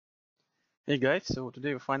Hey guys, so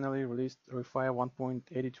today we finally released RayFire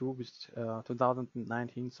 1.82 with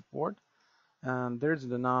 2019 support, and there's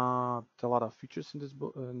not a lot of features in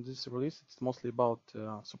this release. It's mostly about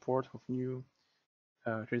support of new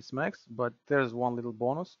Redis Max, but there's one little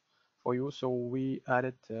bonus for you. So we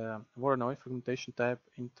added voronoi fragmentation type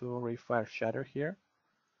into RayFire Shatter here.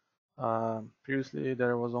 Previously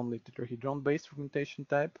there was only tetrahedron based fragmentation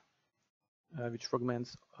type, which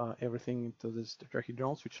fragments everything into these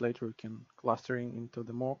tetrahedrons, which later you can clustering into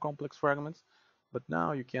the more complex fragments. But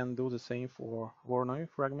now you can do the same for voronoi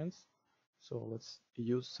fragments. So let's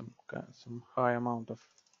use some high amount of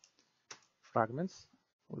fragments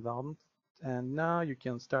without, and now you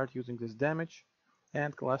can start using this damage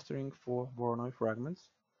and clustering for voronoi fragments.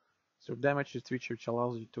 So damage is a feature which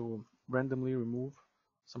allows you to randomly remove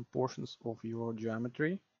some portions of your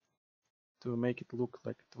geometry to make it look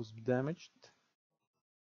like it was damaged.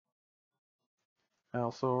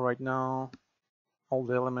 Also, right now all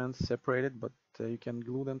the elements separated, but you can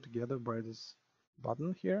glue them together by this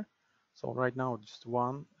button here. So right now just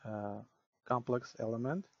one complex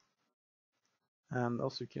element, and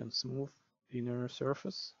also you can smooth inner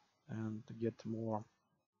surface and to get more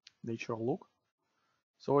natural look.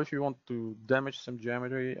 So if you want to damage some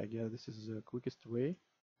geometry, I guess this is the quickest way.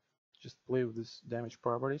 Just play with this damage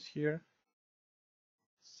properties here.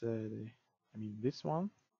 Say, I mean this one.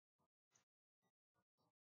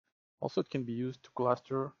 Also, it can be used to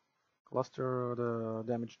cluster the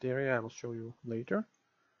damaged area. I will show you later.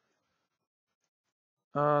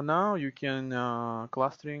 Now you can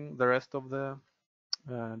clustering the rest of the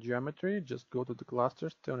geometry. Just go to the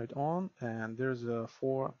clusters, turn it on, and there's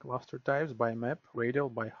 4 cluster types: by map, radial,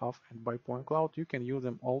 by half, and by point cloud. You can use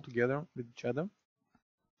them all together with each other.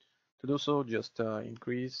 To do so, just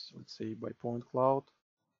increase, let's say, by point cloud.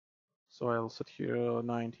 So I'll set here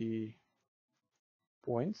 90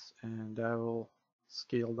 points, and I will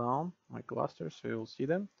scale down my cluster so you'll see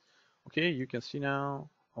them. Okay, you can see now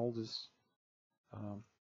all these um,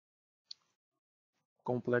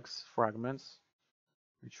 complex fragments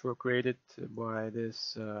which were created by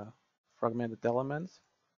this fragmented elements.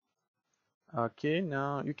 Okay,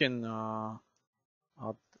 now you can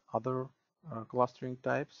add other clustering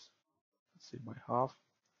types. Let's see, by half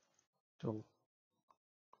to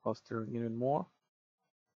cluster even more.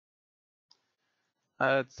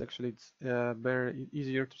 It's very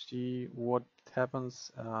easier to see what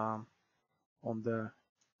happens on the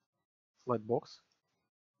flat box.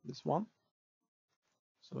 This one.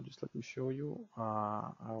 So just let me show you.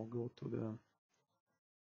 I'll go to the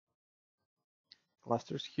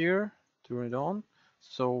clusters here, turn it on.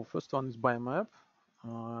 So first one is by map.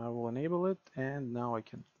 I will enable it, and now I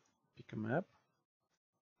can pick a map.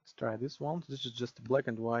 Let's try this one. This is just a black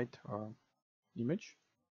and white image.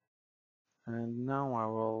 And now I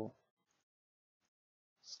will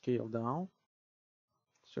scale down.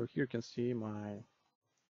 So here you can see my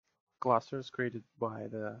clusters created by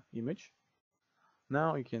the image.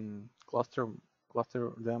 Now you can cluster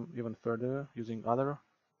them even further using other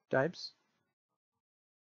types.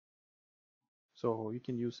 So you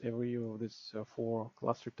can use every of these 4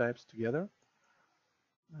 cluster types together.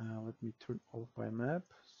 Let me turn off by map.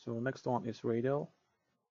 So next one is radial.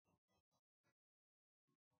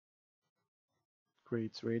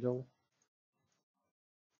 Creates radial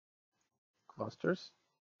clusters.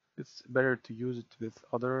 It's better to use it with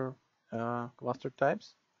other cluster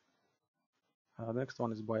types. The next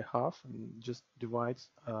one is by half, and just divides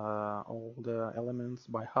all the elements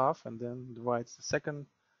by half, and then divides the second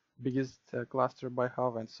biggest cluster by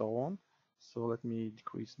half, and so on. So let me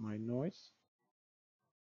decrease my noise.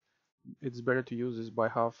 It's better to use this by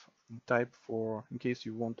half type for in case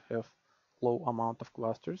you want to have low amount of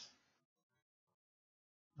clusters.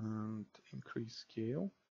 And increase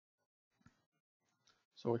scale.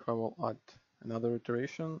 So if I will add another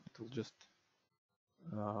iteration, it will just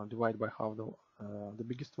divide by half the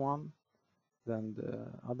biggest one, then the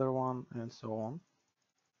other one, and so on.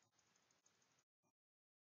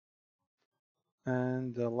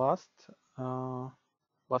 And the last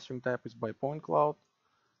clustering type is by point cloud.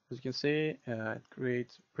 As you can see, it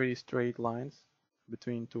creates pretty straight lines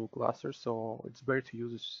between 2 clusters, so it's better to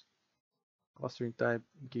use this clustering type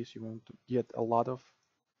in case you want to get a lot of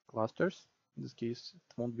clusters. In this case, it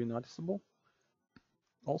won't be noticeable.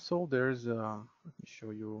 Also, there's let me show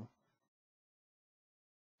you.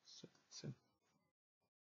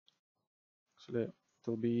 Actually, it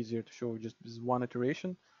will be easier to show just this one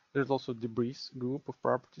iteration. There's also debris group of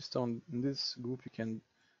properties. So in this group, you can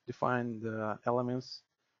define the elements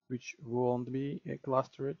which won't be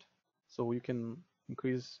clustered. So you can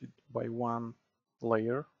increase it by 1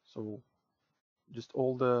 layer. So just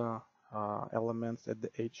all the elements at the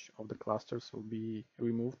edge of the clusters will be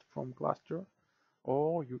removed from cluster,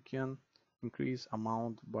 or you can increase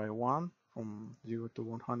amount by 1 from 0 to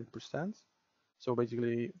 100%. So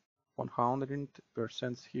basically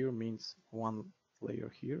 100% here means one layer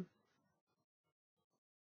here,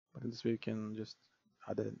 but in this way you can just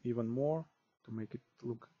add even more to make it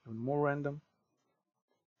look even more random,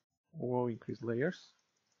 or increase layers.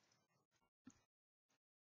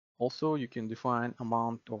 Also, you can define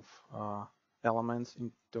amount of elements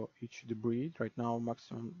into each debris. Right now,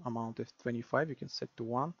 maximum amount is 25. You can set to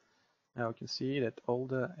 1. Now you can see that all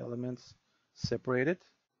the elements separated.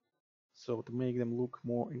 So to make them look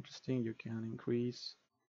more interesting, you can increase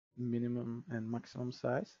minimum and maximum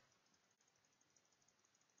size.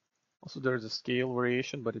 Also, there is a scale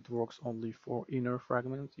variation, but it works only for inner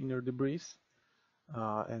fragments, inner debris.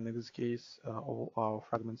 And in this case, all our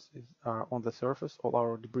fragments are on the surface, all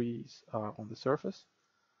our debris are on the surface.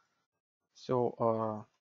 So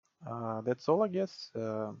that's all, I guess.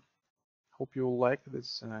 Hope you like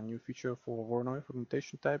this new feature for voronoi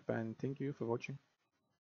fragmentation type, and thank you for watching.